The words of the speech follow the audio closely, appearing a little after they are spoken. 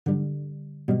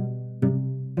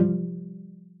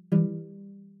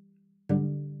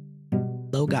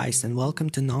Hello, guys, and welcome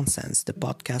to Nonsense, the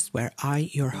podcast where I,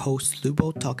 your host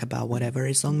Lubo, talk about whatever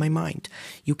is on my mind.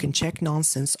 You can check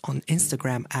Nonsense on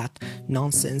Instagram at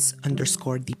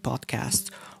nonsense_the podcast,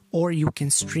 or you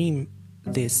can stream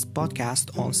this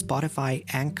podcast on Spotify,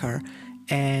 Anchor,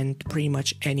 and pretty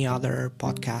much any other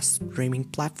podcast streaming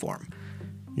platform.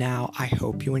 Now, I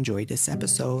hope you enjoy this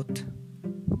episode.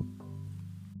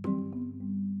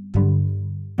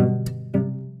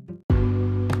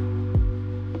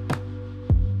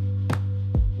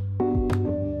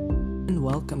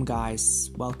 Welcome,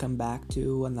 guys. Welcome back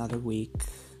to another week,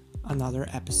 another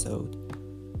episode.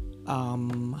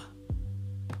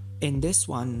 In this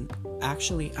one,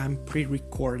 actually, I'm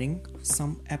pre-recording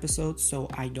some episodes, so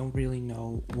I don't really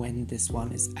know when this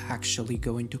one is actually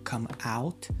going to come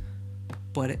out,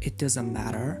 but it doesn't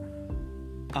matter.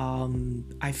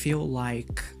 I feel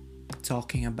like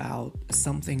talking about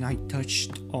something I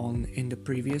touched on in the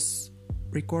previous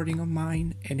recording of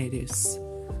mine, and it is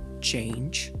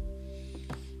change.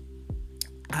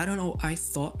 I don't know, I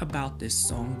thought about this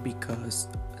song because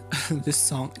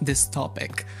this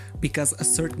topic because a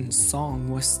certain song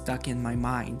was stuck in my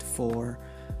mind for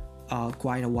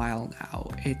quite a while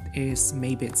now. It is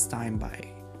Maybe It's Time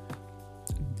by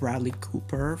Bradley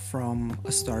Cooper from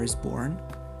A Star Is Born.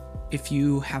 If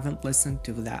you haven't listened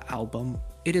to that album,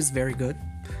 it is very good.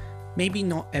 Maybe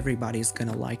not everybody's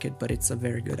gonna like it, but it's a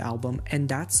very good album. And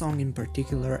that song in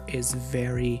particular is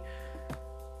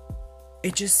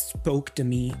it just spoke to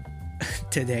me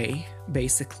today,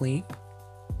 basically.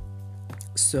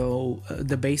 So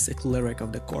the basic lyric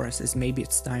of the chorus is, maybe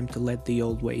it's time to let the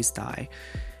old ways die.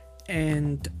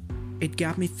 And it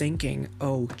got me thinking,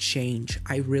 change.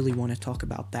 I really want to talk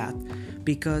about that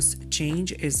because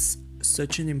change is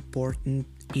such an important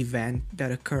event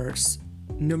that occurs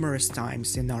numerous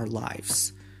times in our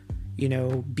lives.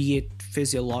 Be it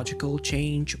physiological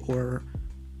change or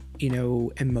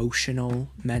emotional,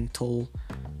 mental,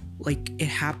 it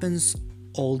happens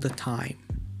all the time.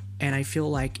 And I feel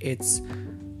like it's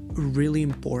really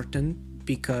important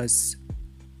because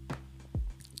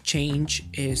change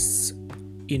is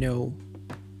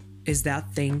that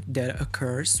thing that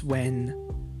occurs when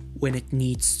it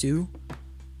needs to.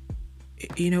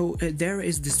 There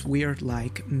is this weird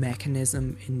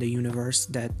mechanism in the universe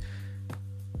that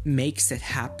makes it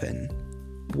happen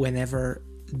whenever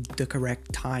the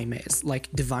correct time is,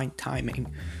 divine timing,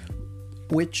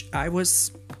 which I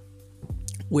was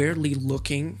weirdly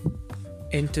looking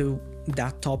into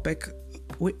that topic.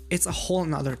 It's a whole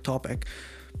nother topic,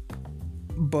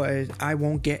 but I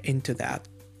won't get into that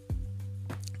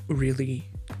really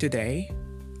today.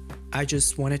 I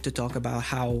just wanted to talk about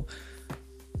how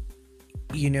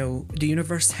the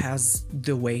universe has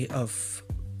the way of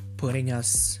putting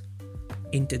us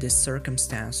into this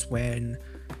circumstance when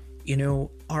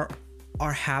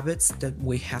our habits that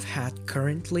we have had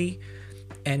currently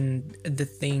and the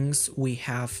things we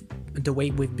have, the way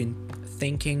we've been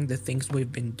thinking, the things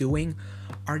we've been doing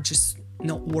are just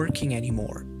not working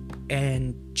anymore,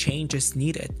 and change is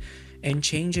needed. And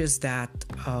change is that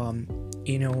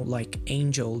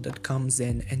angel that comes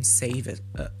in and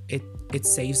it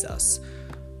saves us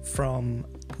from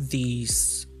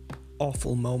these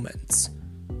awful moments,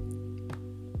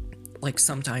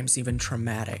 sometimes even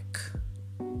traumatic.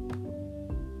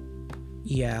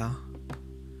 Yeah,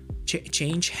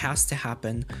 change has to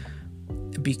happen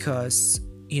because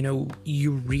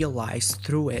you realize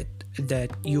through it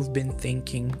that you've been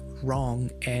thinking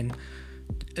wrong, and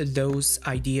those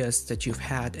ideas that you've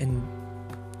had and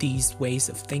these ways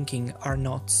of thinking are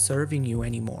not serving you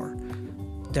anymore.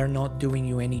 They're not doing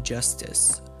you any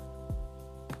justice,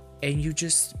 and you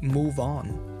just move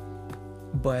on.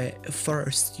 But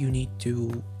first you need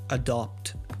to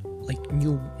adopt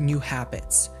new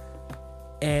habits.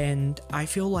 And I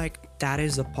feel like that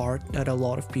is a part that a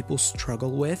lot of people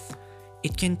struggle with.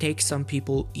 It can take some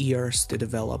people years to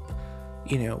develop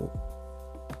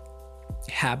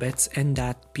habits, and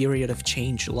that period of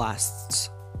change lasts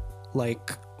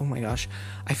oh my gosh,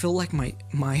 I feel like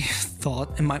my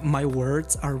thought and my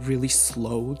words are really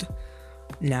slowed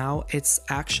now. It's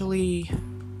actually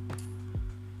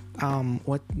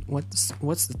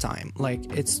what's the time?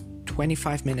 It's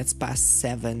 25 minutes past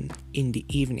 7 in the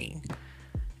evening,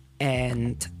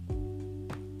 and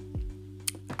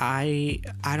I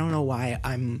don't know why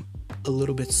I'm a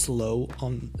little bit slow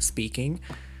on speaking,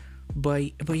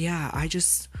 but yeah, I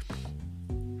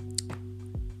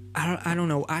don't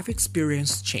know. I've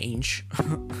experienced change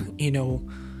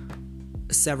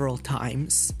several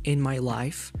times in my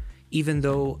life, even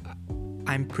though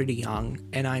I'm pretty young,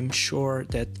 and I'm sure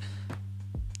that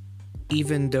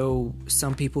even though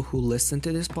some people who listen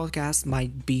to this podcast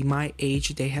might be my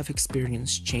age, they have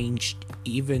experienced change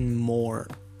even more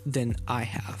than I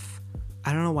have.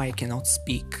 I don't know why I cannot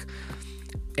speak.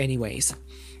 Anyways,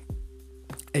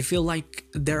 I feel like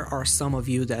there are some of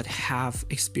you that have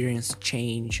experienced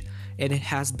change, and it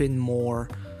has been more,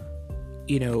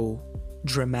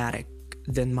 dramatic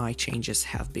than my changes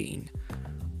have been.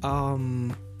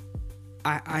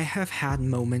 I have had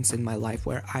moments in my life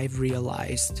where I've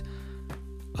realized,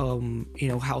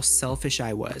 how selfish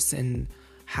I was and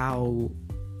how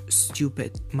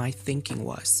stupid my thinking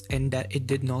was, and that it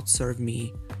did not serve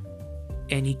me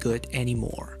any good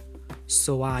anymore.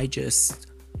 So I just,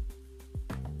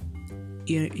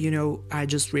 I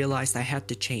just realized I had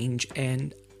to change,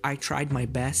 and I tried my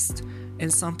best,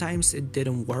 and sometimes it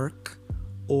didn't work,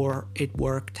 or it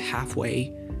worked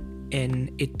halfway,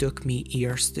 and it took me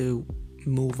years to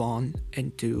move on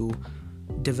and to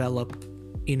develop,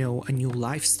 a new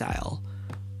lifestyle.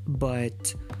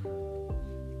 But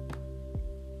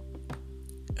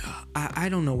I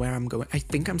don't know where I'm going. I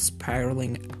think I'm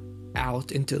spiraling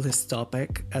out into this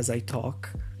topic as I talk.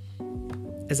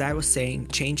 As I was saying,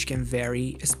 change can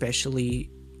vary,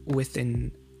 especially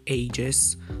within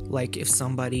ages. Like if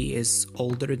somebody is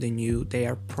older than you, they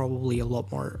are probably a lot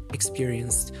more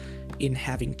experienced in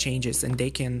having changes, and they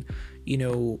can,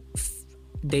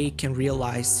 they can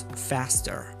realize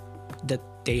faster that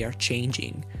they are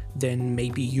changing than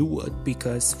maybe you would,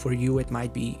 because for you it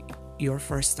might be your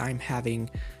first time having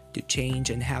to change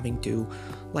and having to,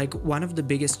 like, one of the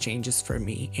biggest changes for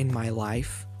me in my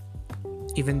life,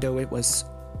 even though it was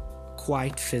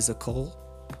quite physical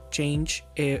change,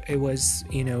 it was,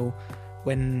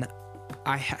 when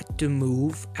I had to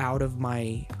move out of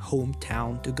my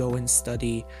hometown to go and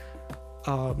study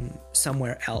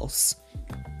somewhere else.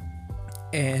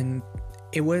 And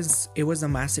it was a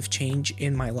massive change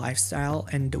in my lifestyle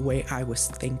and the way I was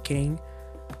thinking,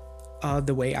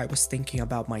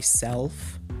 about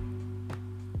myself,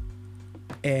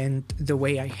 and the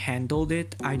way I handled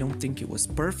it. I don't think it was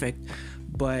perfect,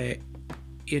 but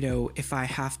if I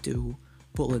have to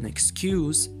pull an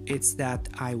excuse, it's that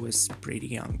I was pretty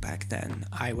young back then.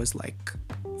 I was like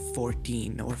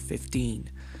 14 or 15,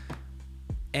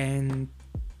 and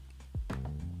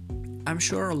I'm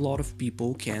sure a lot of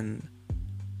people can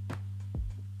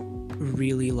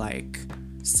really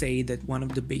say that one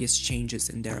of the biggest changes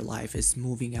in their life is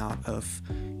moving out of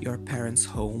your parents'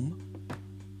 home.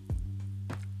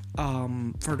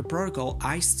 For the protocol,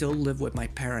 I still live with my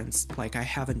parents. Like, I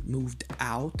haven't moved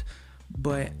out,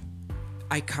 but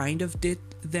I kind of did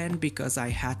then, because I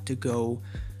had to go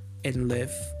and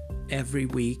live every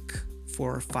week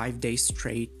for 5 days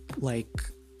straight,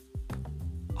 like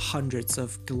hundreds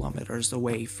of kilometers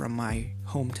away from my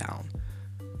hometown.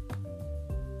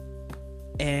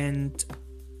 And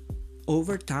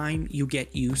over time you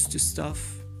get used to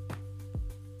stuff,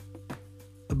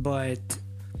 but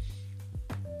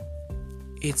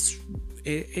it's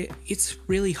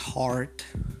really hard,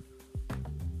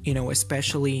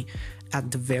 especially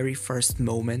at the very first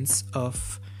moments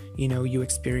of you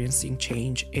experiencing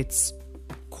change. It's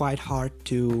quite hard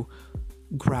to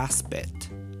grasp it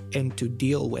and to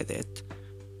deal with it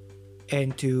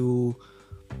and to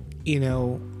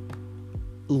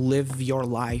live your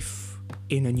life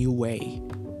in a new way,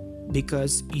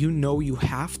 because you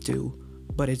have to,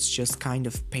 but it's just kind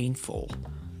of painful.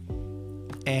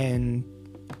 And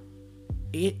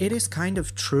it is kind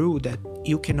of true that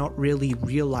you cannot really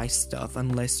realize stuff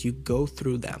unless you go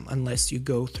through them, unless you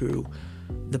go through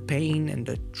the pain and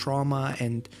the trauma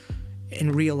and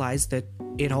realize that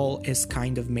it all is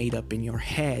kind of made up in your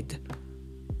head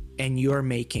and you're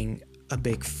making a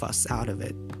big fuss out of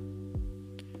it.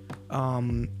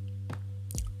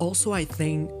 Also, I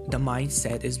think the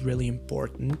mindset is really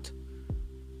important.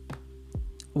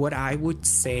 What I would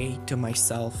say to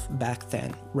myself back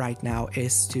then, right now,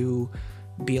 is to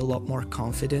be a lot more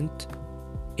confident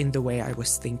in the way I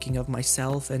was thinking of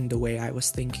myself and the way I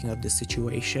was thinking of the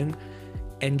situation,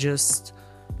 and just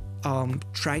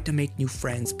try to make new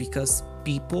friends, because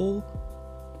people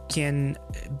can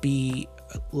be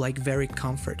very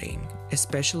comforting,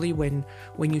 especially when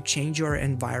you change your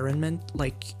environment.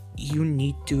 You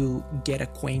need to get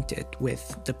acquainted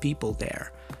with the people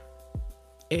there.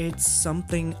 It's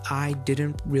something I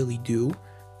didn't really do,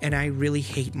 and I really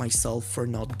hate myself for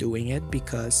not doing it,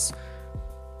 because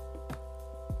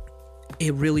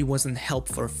it really wasn't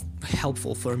helpful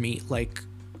for me.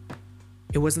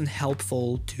 It wasn't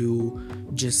helpful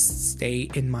to just stay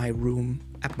in my room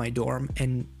at my dorm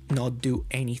and not do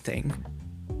anything,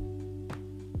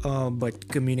 but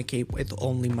communicate with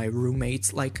only my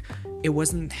roommates. it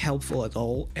wasn't helpful at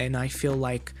all. And I feel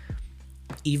like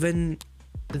even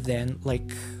then,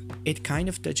 like, it kind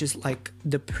of touches, like,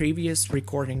 the previous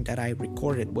recording that I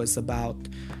recorded was about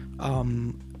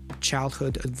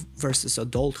childhood versus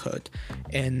adulthood,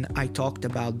 and I talked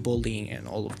about bullying and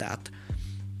all of that.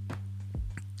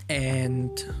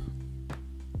 And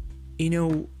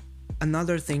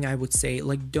another thing I would say,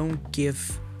 like, don't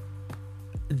give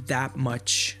that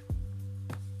much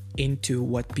into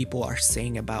what people are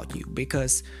saying about you,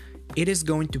 because it is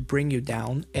going to bring you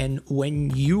down. And when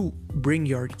you bring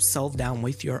yourself down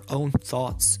with your own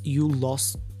thoughts, you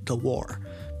lost the war,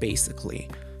 basically.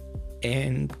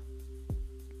 And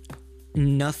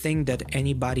nothing that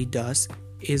anybody does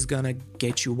is gonna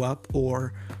get you up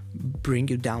or bring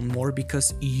you down more,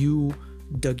 because you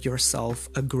dug yourself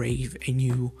a grave and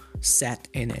you sat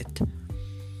in it.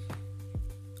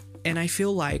 And I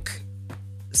feel like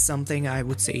something I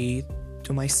would say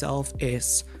to myself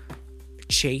is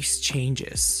chase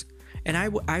changes. And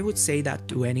I would say that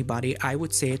to anybody. I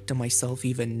would say it to myself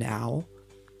even now.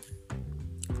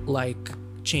 Like,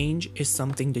 change is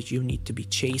something that you need to be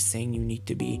chasing, you need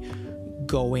to be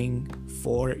going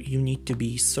for, you need to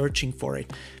be searching for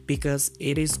it, because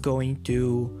it is going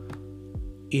to,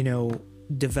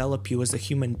 develop you as a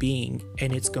human being,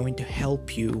 and it's going to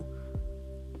help you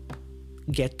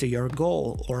get to your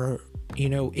goal. Or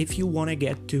if you want to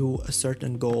get to a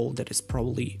certain goal that is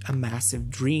probably a massive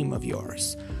dream of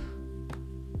yours,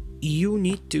 you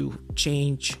need to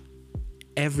change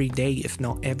every day, if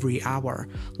not every hour.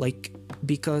 Like,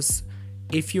 because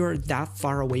if you're that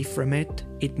far away from it,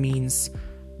 it means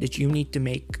that you need to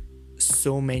make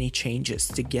so many changes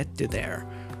to get to there.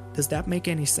 Does that make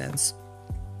any sense?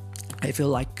 I feel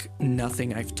like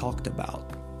nothing I've talked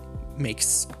about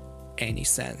makes any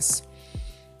sense.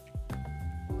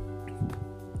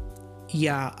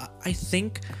 Yeah, I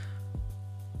think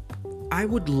I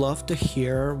would love to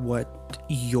hear what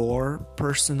your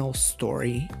personal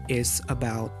story is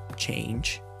about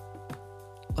change.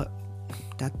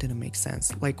 That didn't make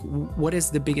sense. Like, what is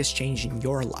the biggest change in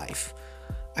your life?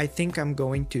 I think I'm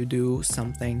going to do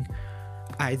something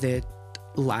I did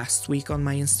last week on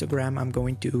my Instagram. I'm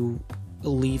going to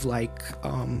leave like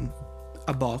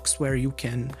a box where you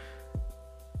can,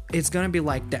 it's gonna be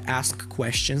like the ask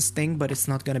questions thing, but it's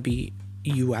not gonna be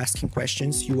you asking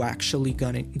questions. You actually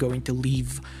going to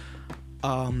leave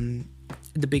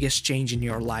the biggest change in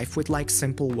your life with like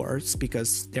simple words,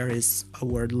 because there is a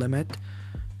word limit.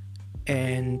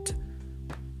 And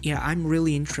yeah, I'm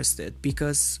really interested,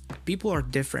 because people are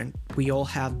different. We all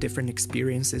have different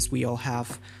experiences. We all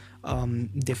have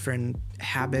different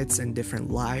habits and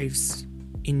different lives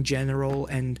in general,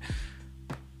 and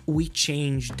we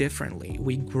change differently.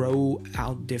 We grow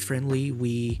out differently.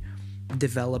 We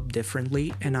develop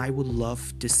differently. And I would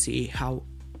love to see how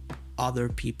other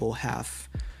people have,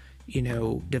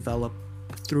 developed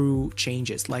through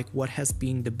changes. Like, what has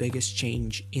been the biggest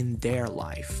change in their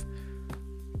life,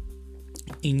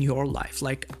 in your life?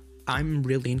 Like, I'm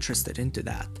really interested into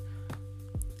that.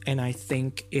 And I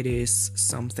think it is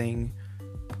something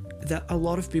that a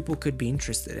lot of people could be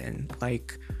interested in.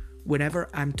 Like, whenever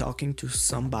I'm talking to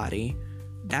somebody,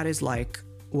 that is like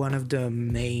one of the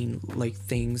main like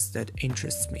things that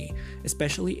interests me,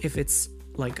 especially if it's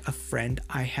like a friend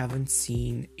I haven't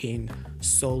seen in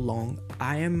so long.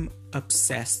 I am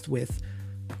obsessed with,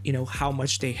 how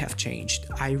much they have changed.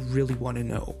 I really want to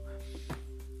know.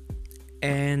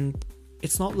 And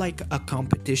it's not like a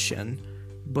competition,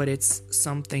 but it's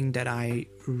something that I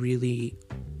really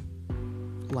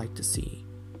like to see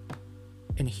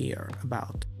and hear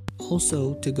about.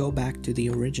 Also, to go back to the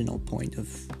original point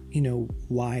of,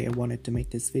 why I wanted to make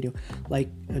this video, like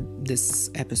this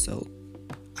episode.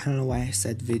 I don't know why I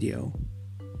said video.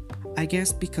 I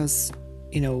guess because,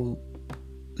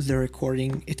 the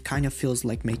recording, it kind of feels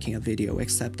like making a video,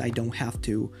 except I don't have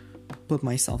to put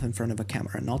myself in front of a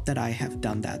camera. Not that I have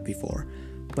done that before.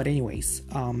 But anyways,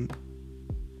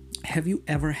 have you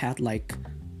ever had like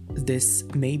this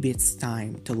maybe it's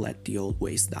time to let the old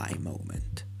ways die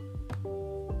moment?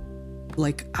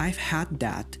 Like, I've had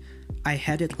that. I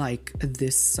had it like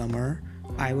this summer.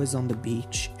 I was on the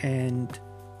beach, and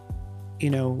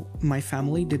my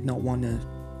family did not want to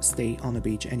stay on the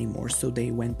beach anymore, so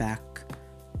they went back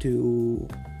to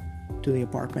the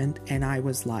apartment, and I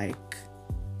was like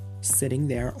sitting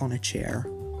there on a chair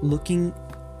looking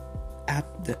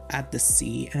at the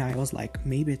sea, and I was like,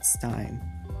 maybe it's time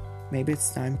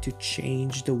to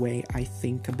change the way I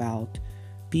think about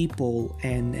people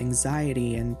and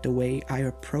anxiety and the way I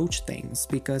approach things.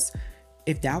 Because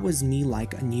if that was me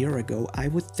like a year ago, I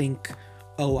would think,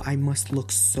 oh, I must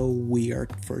look so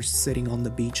weird for sitting on the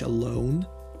beach alone.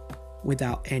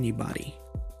 without anybody.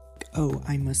 Oh,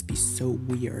 I must be so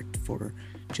weird for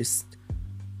just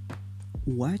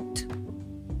what?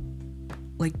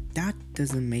 Like, that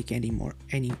doesn't make any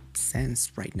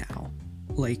sense right now.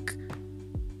 Like,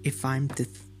 if I'm to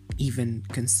even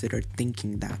consider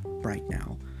thinking that right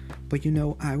now. But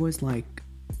I was like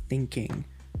thinking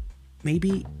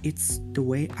maybe it's the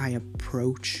way I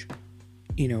approach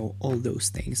all those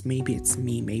things. Maybe it's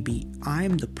me, maybe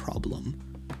I'm the problem.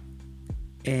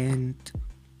 And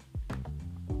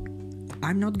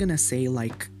I'm not gonna say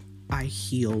like I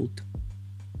healed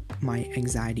my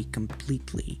anxiety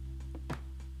completely,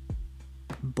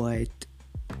 but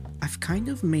I've kind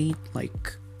of made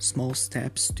like small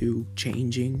steps to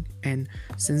changing, and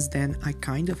since then I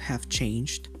kind of have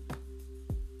changed.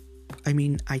 I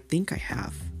mean, I think I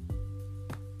have.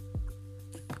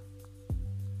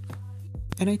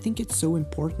 And I think it's so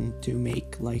important to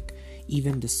make like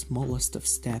even the smallest of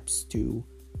steps to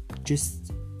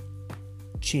just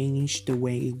change the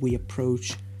way we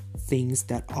approach things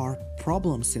that are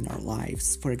problems in our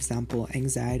lives. For example,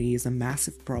 anxiety is a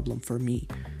massive problem for me.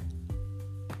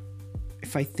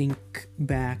 If I think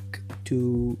back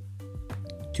to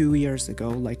 2 years ago,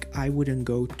 like I wouldn't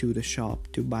go to the shop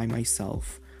to buy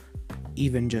myself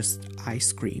even just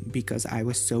ice cream because I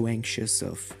was so anxious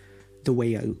of the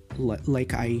way I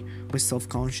was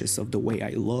self-conscious of the way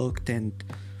I looked, and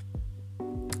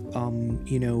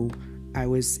I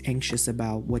was anxious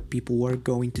about what people were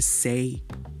going to say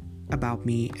about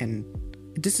me. And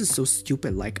this is so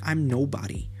stupid. Like, I'm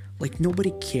nobody. Like,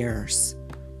 nobody cares.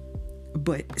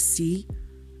 But see,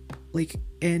 like,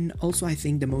 and also I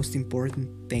think the most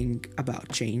important thing about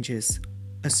change is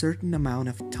a certain amount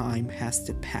of time has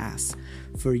to pass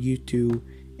for you to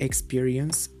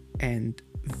experience and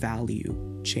value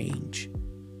change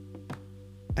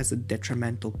as a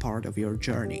detrimental part of your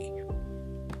journey.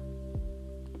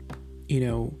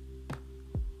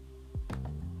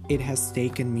 It has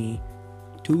taken me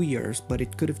 2 years, but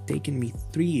it could have taken me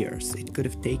 3 years. It could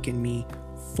have taken me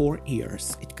 4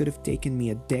 years. It could have taken me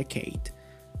a decade.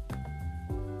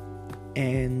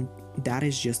 And that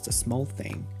is just a small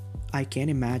thing. I can't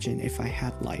imagine if I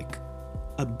had like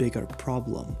a bigger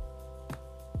problem.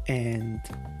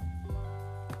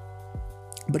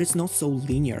 But it's not so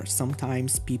linear.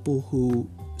 Sometimes people who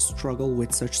struggle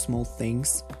with such small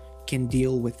things can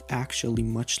deal with actually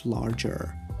much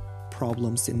larger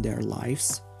problems in their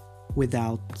lives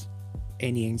without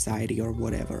any anxiety or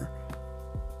whatever.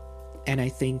 And I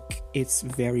think it's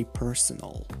very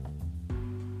personal.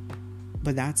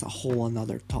 But that's a whole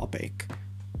another topic.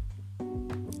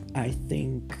 I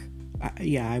think,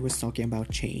 I was talking about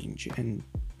change, and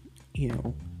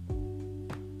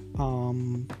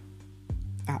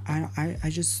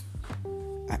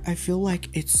I feel like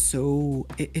it's so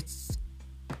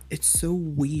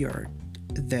weird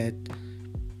that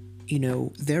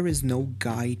there is no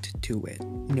guide to it.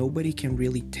 Nobody can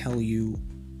really tell you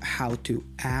how to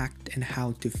act and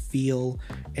how to feel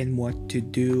and what to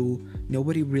do.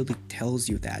 Nobody really tells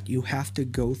you that. You have to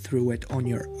go through it on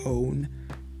your own.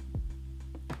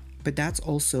 But that's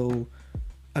also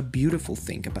a beautiful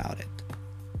thing about it.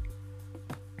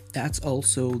 That's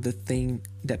also the thing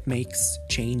that makes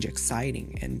change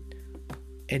exciting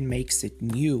and makes it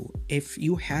new. If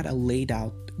you had a laid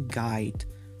out guide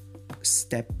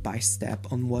step by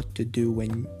step on what to do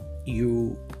when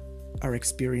you are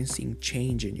experiencing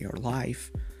change in your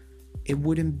life, you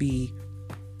wouldn't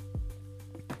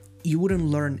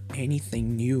learn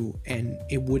anything new, and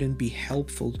it wouldn't be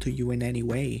helpful to you in any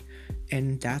way.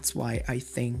 And that's why I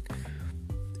think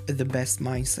the best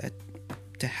mindset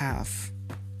to have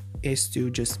is to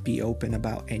just be open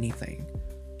about anything.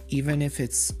 Even if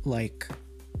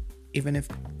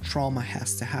trauma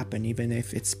has to happen, even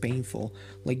if it's painful,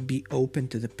 like be open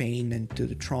to the pain and to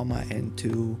the trauma, and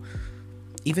to,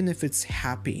 even if it's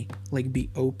happy, like be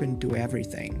open to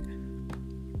everything.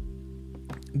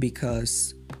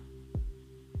 Because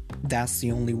that's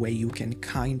the only way you can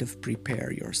kind of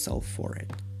prepare yourself for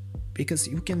it. Because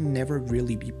you can never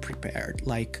really be prepared.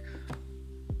 Like,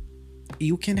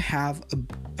 you can have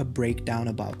a breakdown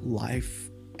about life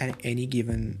at any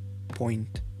given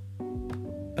point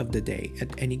of the day, at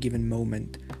any given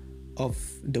moment of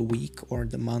the week or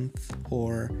the month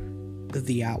or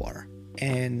the hour.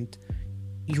 And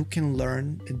you can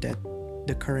learn that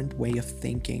the current way of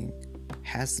thinking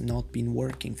has not been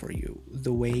working for you.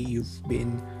 The way you've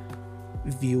been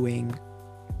viewing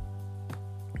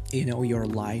your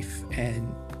life,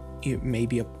 and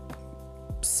maybe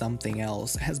something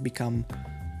else has become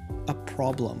a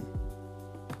problem,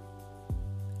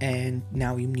 and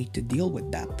now you need to deal with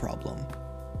that problem.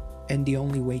 And the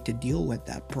only way to deal with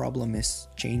that problem is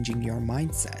changing your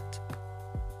mindset,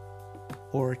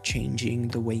 or changing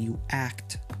the way you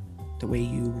act, the way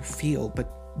you feel. But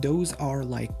those are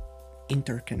like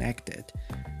interconnected.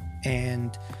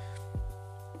 And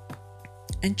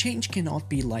change cannot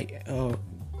be like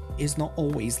is not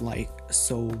always like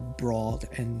so broad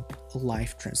and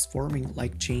life transforming.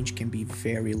 Like change can be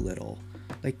very little.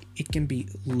 Like it can be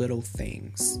little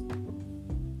things.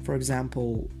 For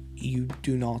example, you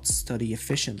do not study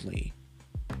efficiently.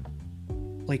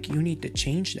 Like you need to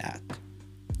change that.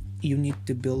 You need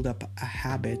to build up a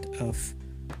habit of,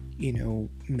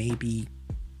 maybe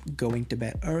going to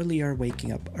bed earlier,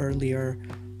 waking up earlier,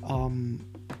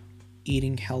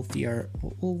 eating healthier.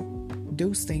 Well,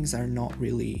 those things are not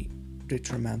really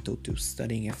detrimental to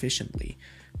studying efficiently.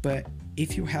 But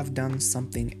if you have done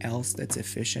something else that's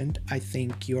efficient, I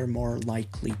think you're more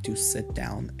likely to sit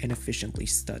down and efficiently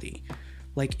study.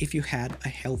 Like if you had a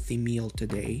healthy meal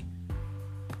today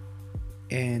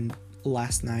and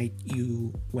last night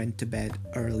you went to bed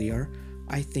earlier,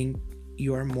 I think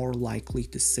you are more likely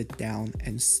to sit down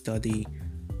and study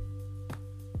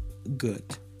good,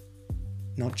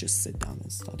 not just sit down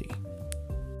and study.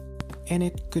 And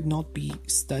it could not be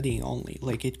studying only,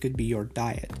 like it could be your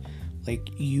diet. Like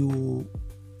you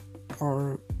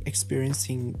are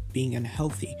experiencing being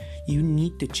unhealthy, you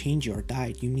need to change your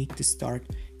diet. You need to start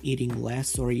eating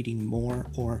less or eating more,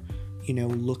 or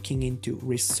looking into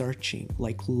researching,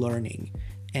 like learning.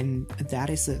 And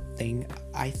that is a thing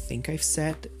I think I've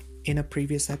said in a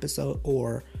previous episode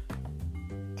or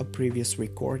a previous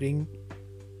recording.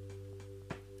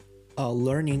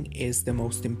 Learning is the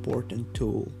most important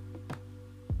tool,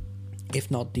 if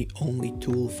not the only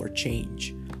tool, for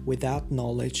change. Without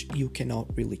knowledge, you cannot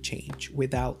really change.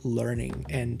 Without learning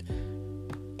and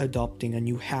adopting a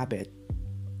new habit,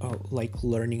 like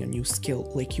learning a new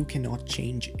skill, like you cannot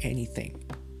change anything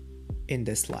in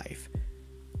this life.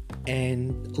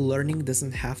 And learning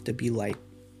doesn't have to be like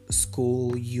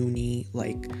school, uni,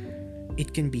 like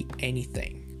it can be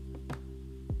anything.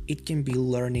 It can be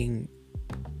learning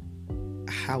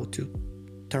how to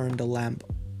turn the lamp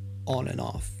on and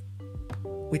off,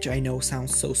 which I know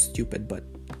sounds so stupid, but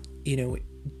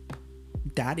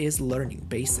that is learning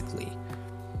basically,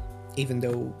 even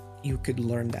though you could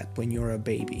learn that when you're a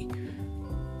baby.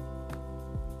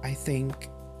 I think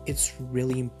it's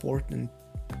really important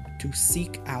to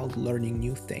seek out learning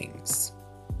new things,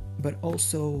 but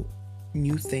also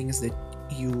new things that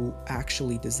you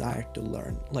actually desire to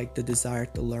learn. Like the desire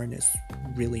to learn is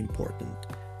really important,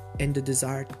 and the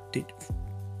desire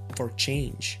for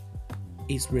change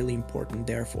is really important.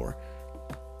 Therefore,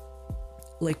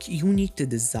 like you need to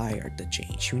desire the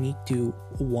change, you need to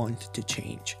want to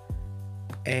change.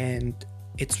 And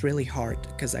it's really hard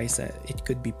because I said it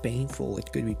could be painful,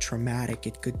 it could be traumatic,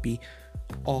 it could be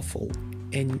awful,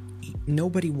 and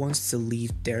nobody wants to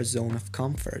leave their zone of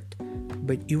comfort.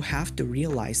 But you have to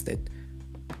realize that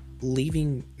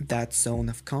leaving that zone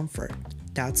of comfort,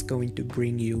 that's going to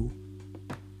bring you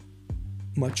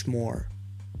much more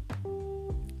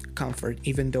comfort,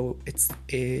 even though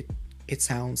it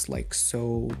sounds like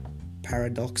so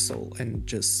paradoxical and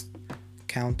just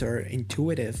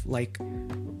counterintuitive. Like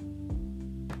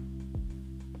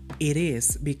it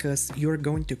is, because you're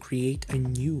going to create a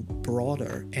new,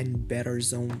 broader and better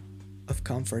zone of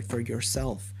comfort for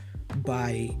yourself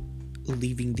by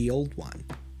leaving the old one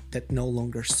that no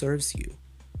longer serves you.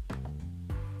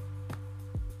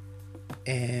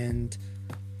 And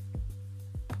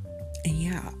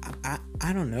yeah,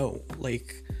 I don't know,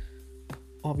 like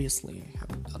obviously I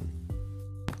haven't done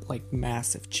like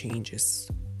massive changes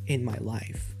in my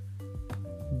life,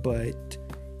 but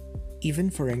even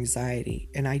for anxiety,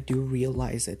 and I do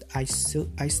realize it, I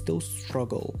still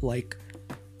struggle. Like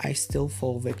I still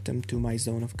fall victim to my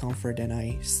zone of comfort, and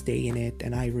I stay in it,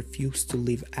 and I refuse to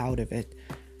live out of it.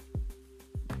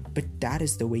 But that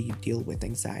is the way you deal with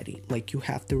anxiety. Like you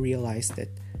have to realize that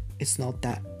it's not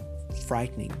that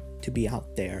frightening to be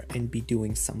out there and be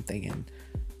doing something, and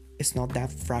it's not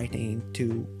that frightening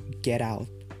to get out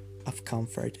of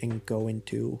comfort and go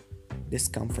into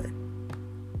discomfort.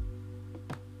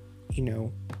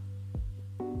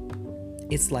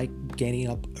 It's like getting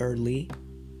up early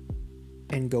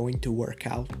and going to work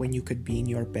out when you could be in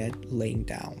your bed laying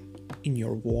down in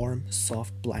your warm,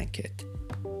 soft blanket.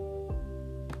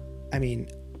 I mean,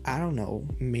 I don't know,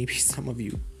 maybe some of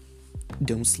you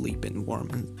don't sleep in warm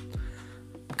and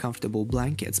comfortable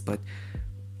blankets, but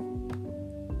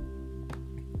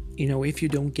if you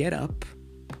don't get up,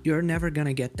 you're never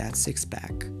gonna get that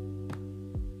six-pack,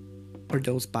 or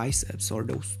those biceps, or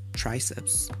those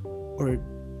triceps, or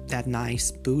that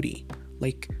nice booty.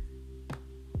 Like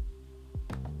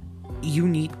you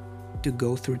need to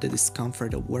go through the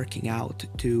discomfort of working out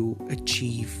to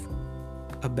achieve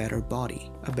a better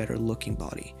body, a better looking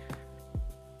body.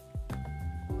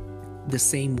 The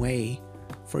same way,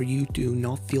 for you to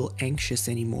not feel anxious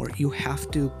anymore, you have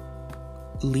to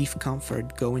leave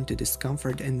comfort, go into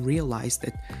discomfort, and realize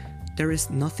that there is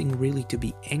nothing really to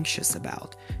be anxious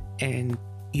about. And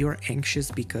you're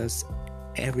anxious because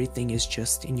everything is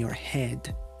just in your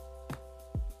head.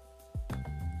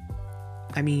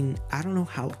 I mean, I don't know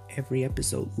how every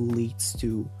episode leads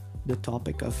to the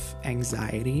topic of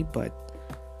anxiety, but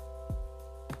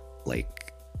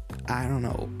like, I don't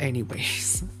know.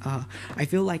 Anyways, I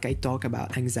feel like I talk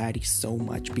about anxiety so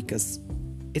much because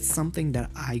it's something that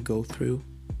I go through.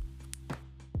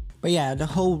 But yeah, the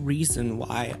whole reason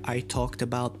why I talked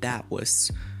about that was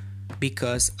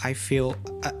because I feel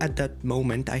at that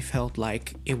moment I felt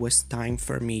like it was time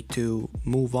for me to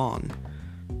move on.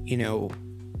 You know,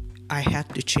 I had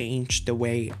to change the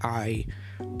way I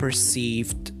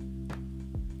perceived,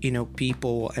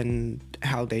 people and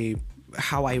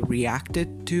how I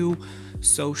reacted to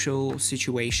social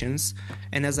situations.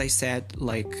 And as I said,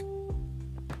 like,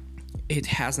 it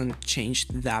hasn't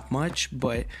changed that much,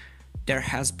 but there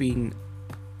has been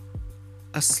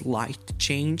a slight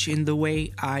change in the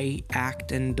way I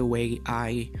act and the way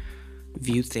I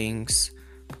view things.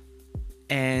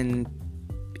 And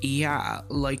yeah,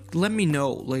 like, let me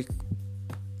know, like,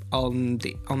 on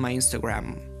my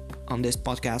Instagram, on this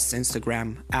podcast's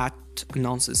Instagram, at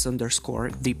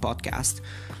nonsense_the podcast.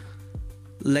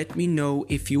 Let me know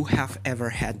if you have ever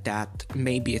had that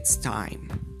maybe it's time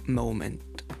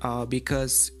moment,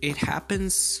 because it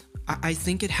happens. I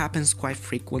think it happens quite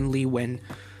frequently when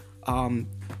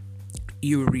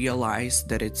you realize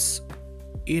that it's,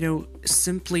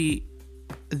 simply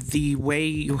the way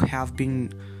you have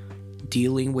been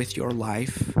dealing with your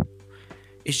life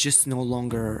is just no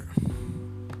longer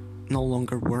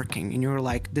working, and you're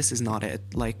like, this is not it,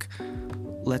 like,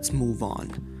 let's move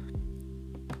on.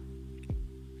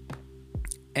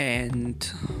 And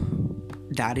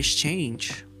that is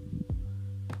change.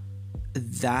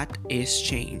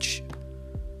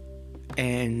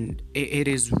 And it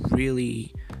is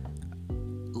really,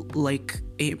 like,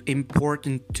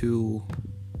 important to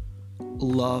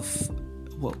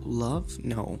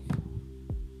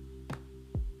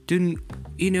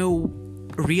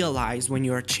realize when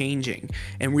you're changing,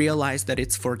 and realize that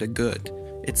it's for the good,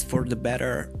 it's for the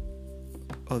better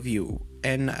of you.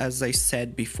 And as I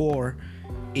said before,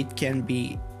 it can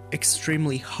be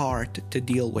extremely hard to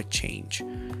deal with change,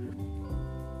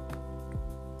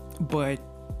 but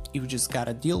you just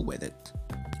gotta deal with it.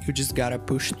 You just gotta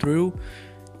push through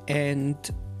and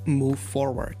move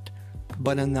forward.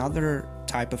 But another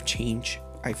type of change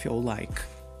I feel like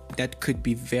that could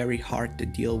be very hard to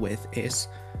deal with is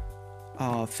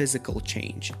physical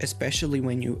change, especially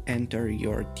when you enter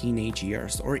your teenage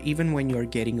years, or even when you're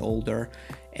getting older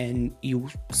and you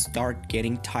start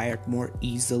getting tired more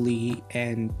easily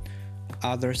and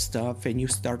other stuff, and you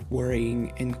start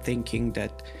worrying and thinking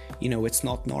that, it's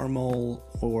not normal,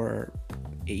 or,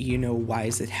 why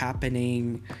is it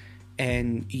happening?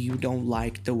 And you don't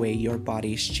like the way your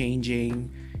body is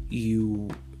changing.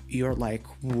 You're like,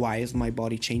 why is my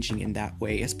body changing in that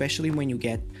way? Especially when you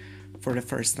get, for the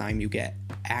first time, you get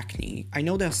acne. I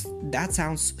know that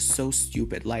sounds so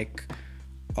stupid, like,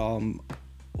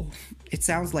 it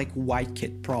sounds like white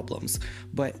kid problems,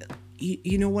 but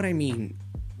you know what I mean.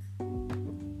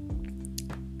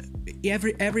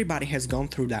 Everybody has gone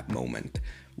through that moment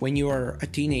when you're a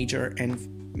teenager, and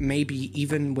maybe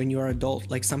even when you're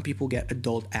adult. Like, some people get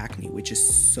adult acne, which is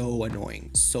so annoying,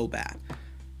 so bad.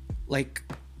 Like,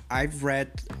 I've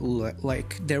read,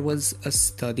 like, there was a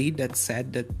study that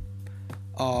said that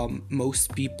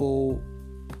most people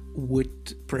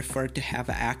would prefer to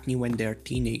have acne when they're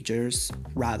teenagers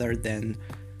rather than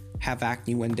have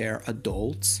acne when they're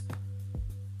adults.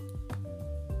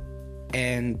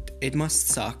 And it must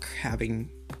suck having,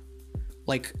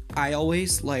 like, I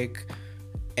always, like,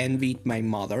 envied my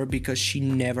mother because she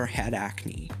never had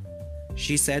acne.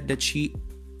 She said that she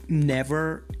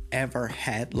never ever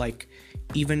had, like,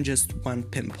 even just one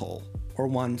pimple or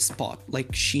one spot.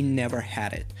 Like, she never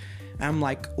had it. And I'm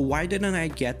like, why didn't I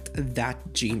get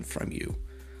that gene from you?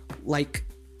 Like,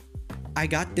 I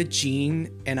got the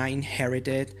gene and I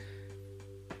inherited,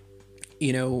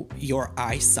 your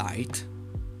eyesight,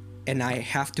 and I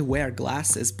have to wear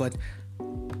glasses, but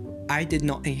I did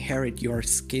not inherit your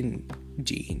skin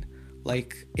gene.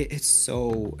 Like, it's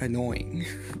so annoying,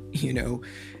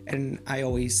 and I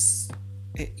always,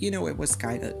 it was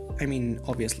kind of,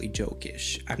 obviously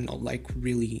jokish. I'm not, like,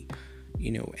 really,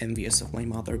 envious of my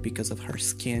mother because of her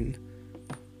skin.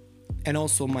 And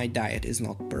also my diet is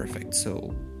not perfect,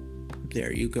 so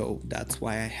there you go. That's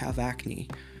why I have acne.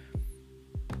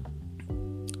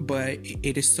 But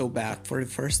it is so bad for the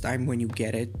first time when you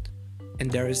get it and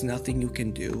there is nothing you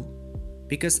can do.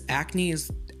 Because acne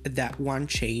is that one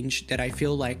change that I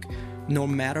feel like no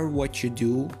matter what you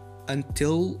do,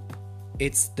 until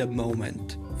it's the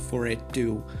moment for it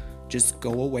to just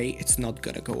go away, it's not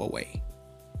gonna go away.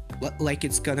 Like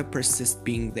it's gonna persist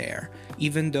being there,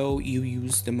 even though you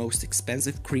use the most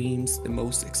expensive creams, the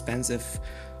most expensive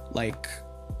like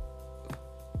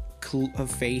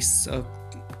face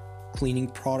cleaning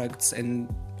products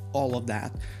and all of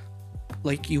that.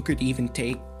 Like you could even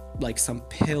take like some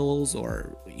pills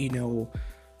or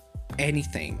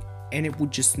anything, and it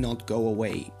would just not go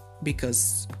away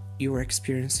because you are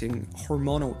experiencing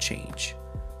hormonal change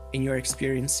and you're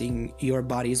experiencing your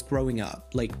body's growing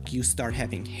up. Like you start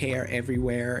having hair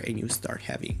everywhere and you start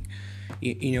having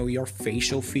your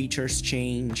facial features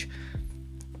change.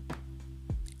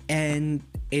 And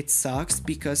it sucks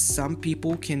because some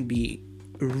people can be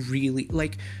really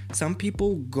like, some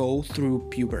people go through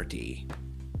puberty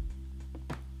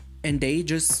and they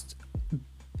just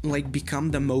like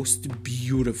become the most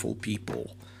beautiful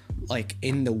people like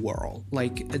in the world.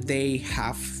 Like they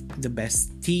have the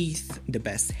best teeth, the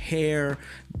best hair,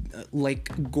 like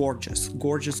gorgeous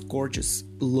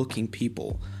looking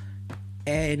people.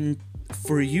 And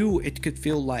for you it could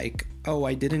feel like, oh,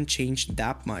 I didn't change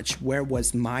that much. Where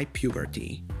was my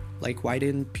puberty? Like why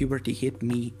didn't puberty hit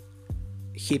me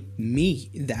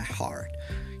that hard?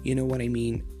 You know what I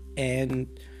mean? And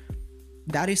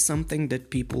that is something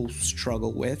that people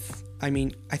struggle with. I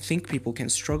mean, I think people can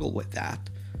struggle with that.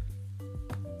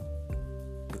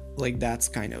 Like that's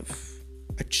kind of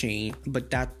a change, but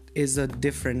that is a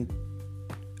different,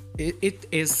 it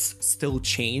is still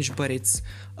change, but it's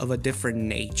of a different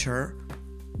nature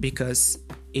because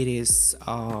it is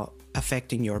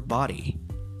affecting your body,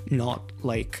 not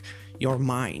like your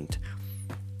mind.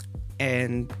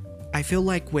 And I feel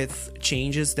like with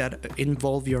changes that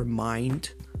involve your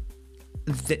mind,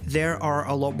 there are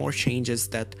a lot more changes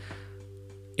that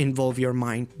involve your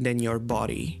mind than your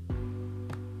body.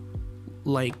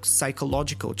 Like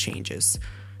psychological changes,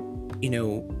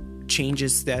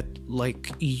 changes that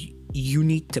like you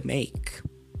need to make.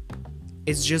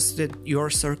 It's just that your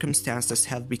circumstances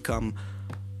have become,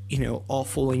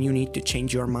 awful, and you need to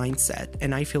change your mindset.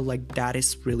 And I feel like that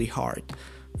is really hard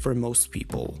for most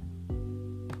people.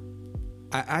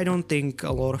 I don't think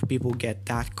a lot of people get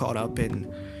that caught up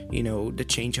in, the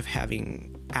change of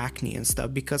having acne and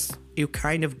stuff, because you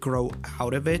kind of grow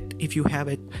out of it if you have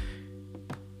it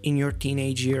in your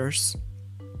teenage years.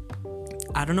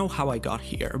 I don't know how I got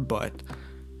here, but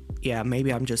yeah,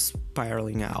 maybe I'm just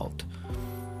spiraling out.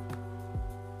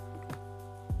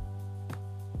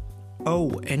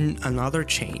 Oh, and another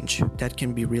change that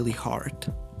can be really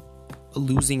hard: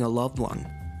 losing a loved one.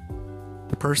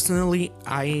 Personally,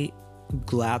 I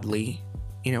gladly,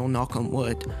 knock on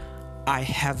wood, I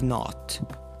have not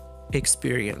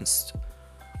experienced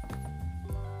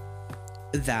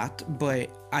that, but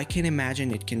I can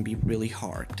imagine it can be really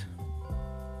hard,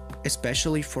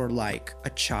 especially for like a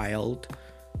child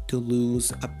to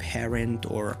lose a parent,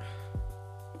 or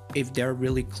if they're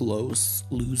really close,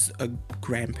 lose a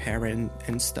grandparent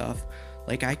and stuff.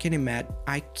 Like I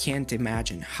can't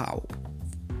imagine how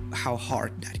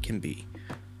hard that can be.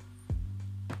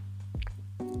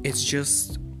 It's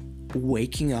just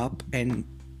waking up and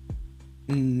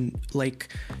like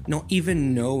not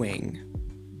even knowing,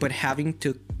 but having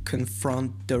to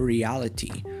confront the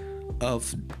reality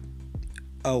of,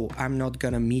 oh, I'm not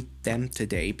gonna meet them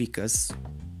today because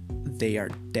they are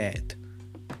dead.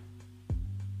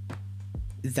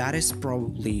 That is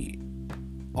probably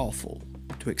awful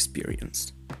to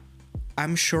experience.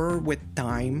 I'm sure with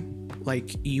time,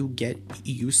 like you get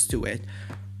used to it,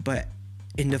 but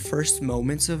in the first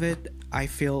moments of it, I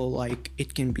feel like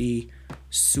it can be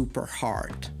super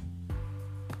hard.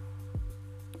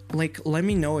 Like, let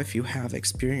me know if you have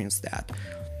experienced that,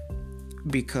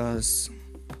 because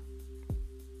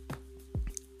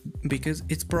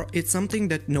it's something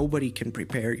that nobody can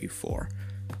prepare you for.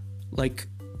 Like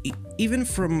even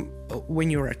from when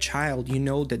you're a child,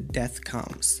 that death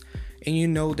comes,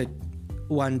 and that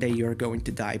one day you're going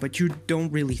to die, but you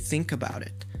don't really think about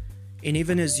it. And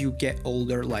even as you get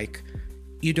older, like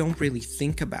you don't really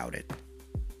think about it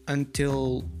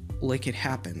until like it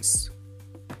happens.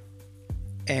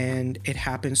 And it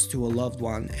happens to a loved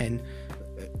one, and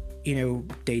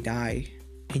they die,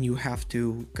 and you have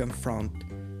to confront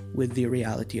with the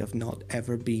reality of not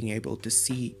ever being able to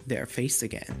see their face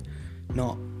again,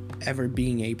 not ever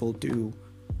being able to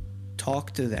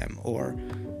talk to them or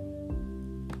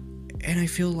And I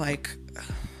feel like,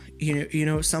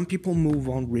 some people move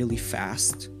on really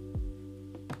fast,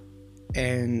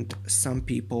 and some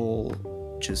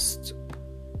people just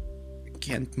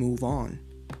can't move on.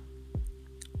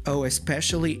 Oh,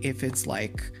 especially if it's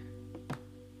like,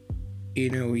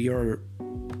 your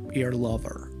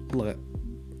lover.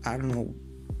 I don't know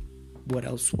what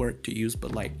else word to use,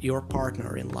 but like your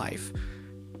partner in life.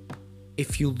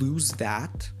 If you lose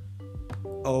that,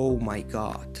 oh my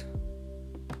god.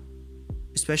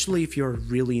 Especially if you're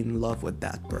really in love with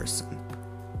that person.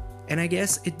 And I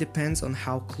guess it depends on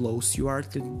how close you are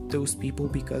to those people,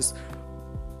 because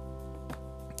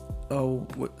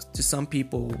to some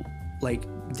people, like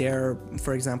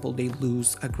for example, they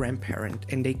lose a grandparent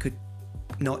and they could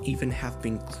not even have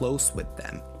been close with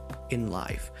them in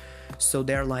life. So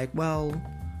they're like, well,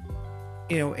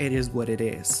 it is what it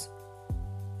is.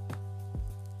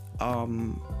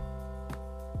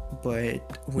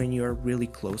 But when you're really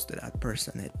close to that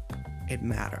person, it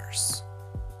matters.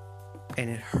 And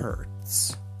it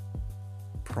hurts.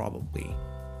 Probably.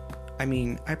 I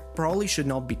mean, I probably should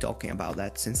not be talking about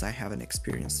that since I haven't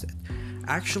experienced it.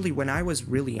 Actually, when I was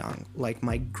really young, like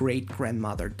my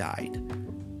great-grandmother died.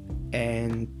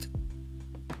 And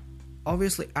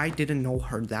obviously I didn't know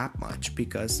her that much,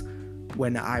 because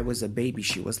when I was a baby,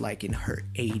 she was like in her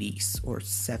 80s or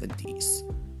 70s.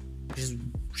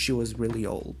 She was really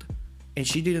old. And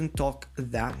she didn't talk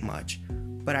that much.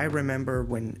 But I remember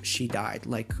when she died,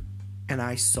 and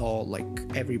I saw like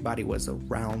everybody was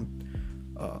around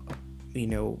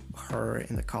her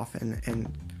in the coffin,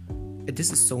 and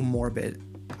this is so morbid.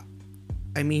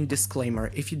 I mean, disclaimer,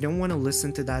 if you don't want to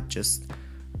listen to that, just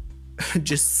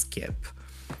skip.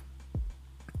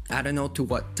 I don't know to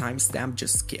what timestamp,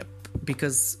 just skip,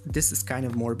 because this is kind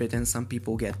of morbid and some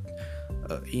people get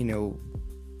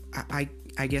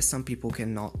I guess some people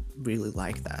cannot really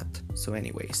like that. So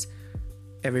anyways,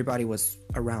 everybody was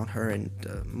around her, and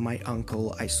my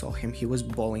uncle, I saw him, he was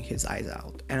bawling his eyes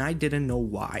out, and I didn't know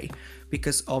why,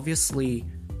 because obviously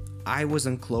I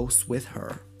wasn't close with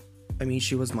her. I mean,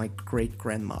 she was my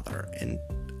great-grandmother, and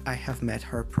I have met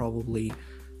her probably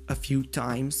a few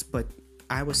times, but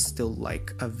I was still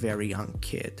like a very young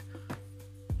kid,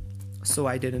 so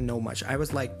I didn't know much. I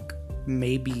was like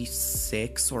maybe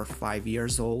 6 or 5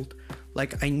 years old.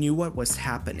 Like, I knew what was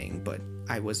happening, but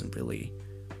I wasn't really,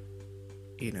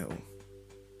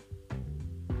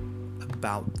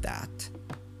 about that.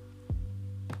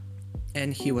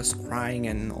 And he was crying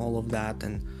and all of that,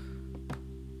 and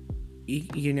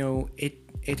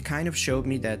it kind of showed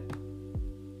me that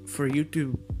for you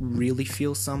to really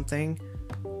feel something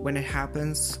when it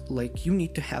happens, like, you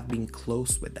need to have been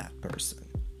close with that person.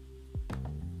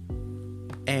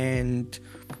 And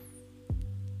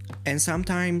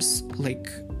sometimes, like,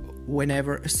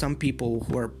 whenever some people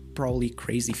who are probably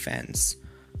crazy fans,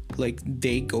 like,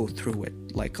 they go through it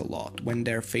like a lot when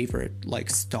their favorite like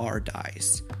star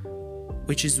dies,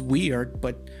 which is weird,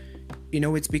 but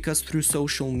it's because through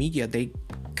social media they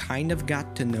kind of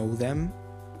got to know them,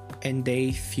 and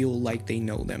they feel like they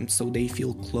know them, so they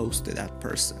feel close to that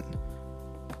person,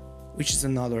 which is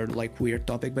another like weird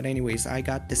topic. But anyways, I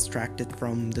got distracted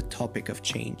from the topic of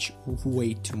change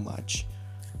way too much,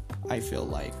 I feel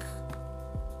like.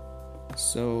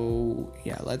 So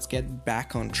yeah, let's get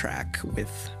back on track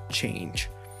with change.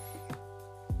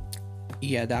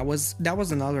 Yeah, that was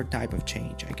another type of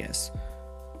change, I guess.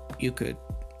 You could,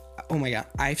 oh my god,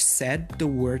 I've said the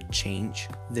word change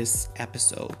this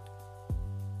episode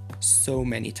so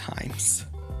many times.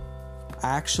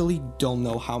 I actually don't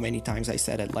know how many times I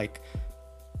said it,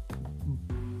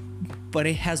 but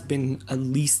it has been at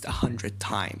least 100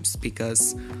 times,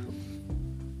 because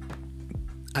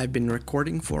I've been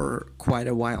recording for quite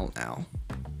a while now.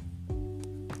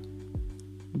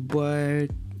 But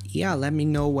yeah, let me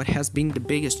know what has been the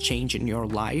biggest change in your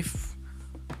life.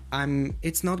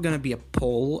 It's not gonna be a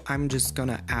poll. I'm just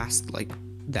gonna ask like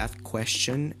that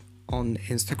question on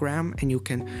Instagram, and you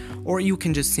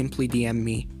can just simply DM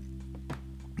me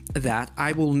that.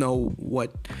 I will know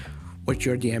what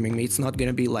you're DMing me. It's not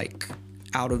gonna be like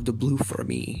out of the blue for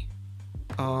me.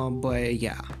 But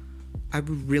yeah, I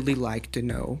would really like to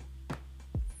know.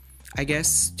 I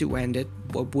guess to end it,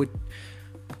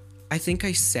 I think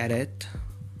I said it.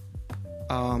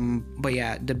 But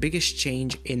yeah, the biggest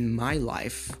change in my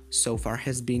life so far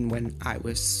has been when I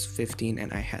was 15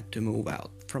 and I had to move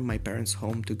out from my parents'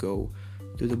 home to go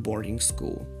to the boarding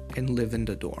school and live in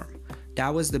the dorm.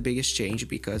 That was the biggest change,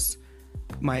 because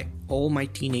all my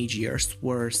teenage years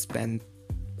were spent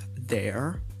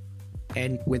there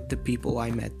and with the people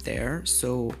I met there.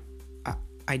 So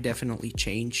I definitely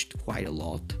changed quite a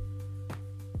lot.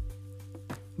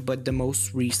 but the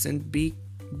most recent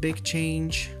big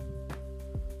change,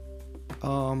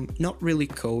 not really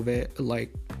COVID,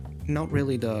 like not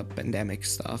really the pandemic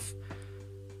stuff.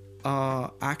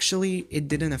 Actually, it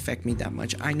didn't affect me that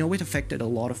much. I know it affected a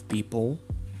lot of people,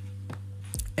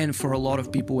 and for a lot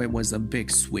of people, it was a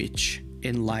big switch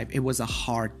in life. It was a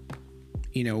hard,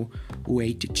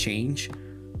 way to change.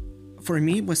 For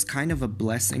me, it was kind of a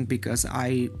blessing because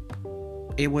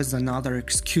it was another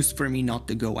excuse for me not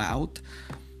to go out.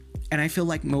 And I feel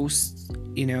like most,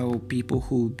 people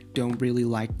who don't really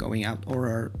like going out or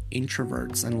are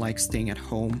introverts and like staying at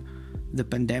home, the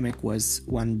pandemic was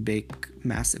one big,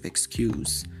 massive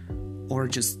excuse, or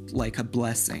just like a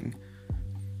blessing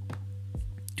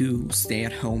to stay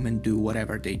at home and do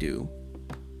whatever they do.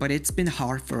 But it's been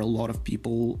hard for a lot of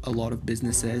people, a lot of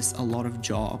businesses, a lot of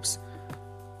jobs.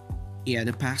 Yeah,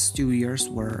 the past 2 years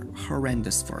were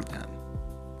horrendous for them.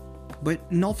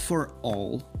 But not for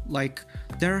all. Like,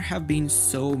 there have been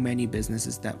so many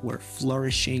businesses that were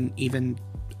flourishing even,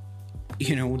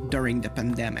 during the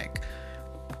pandemic.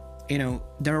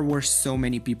 There were so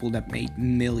many people that made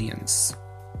millions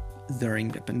during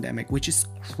the pandemic, which is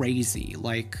crazy.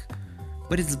 Like,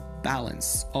 but it's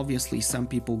balance. Obviously, some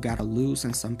people gotta lose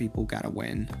and some people gotta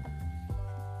win.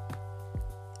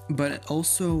 But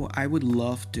also, I would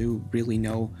love to really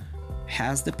know,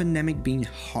 has the pandemic been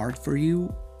hard for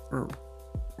you, or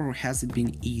has it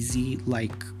been easy?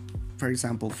 Like, for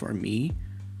example, for me,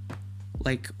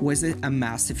 like, was it a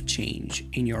massive change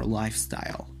in your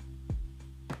lifestyle?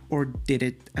 Or did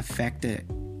it affect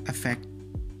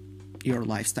your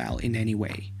lifestyle in any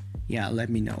way? Yeah, let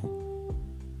me know.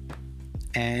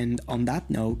 And on that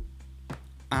note,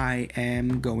 I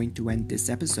am going to end this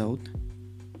episode.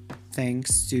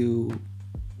 Thanks to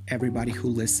everybody who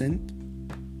listened.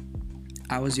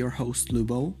 I was your host,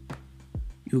 Lubo.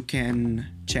 You can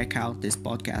check out this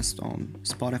podcast on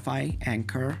Spotify,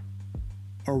 Anchor,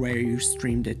 or where you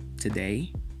streamed it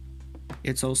today.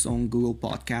 It's also on Google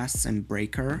Podcasts and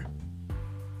Breaker.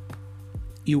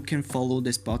 You can follow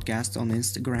this podcast on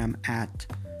Instagram at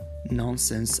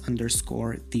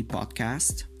nonsense_the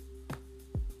podcast.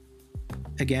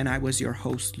 Again, I was your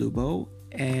host, Lubo,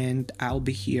 and I'll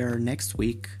be here next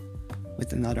week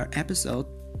with another episode.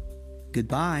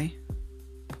 Goodbye.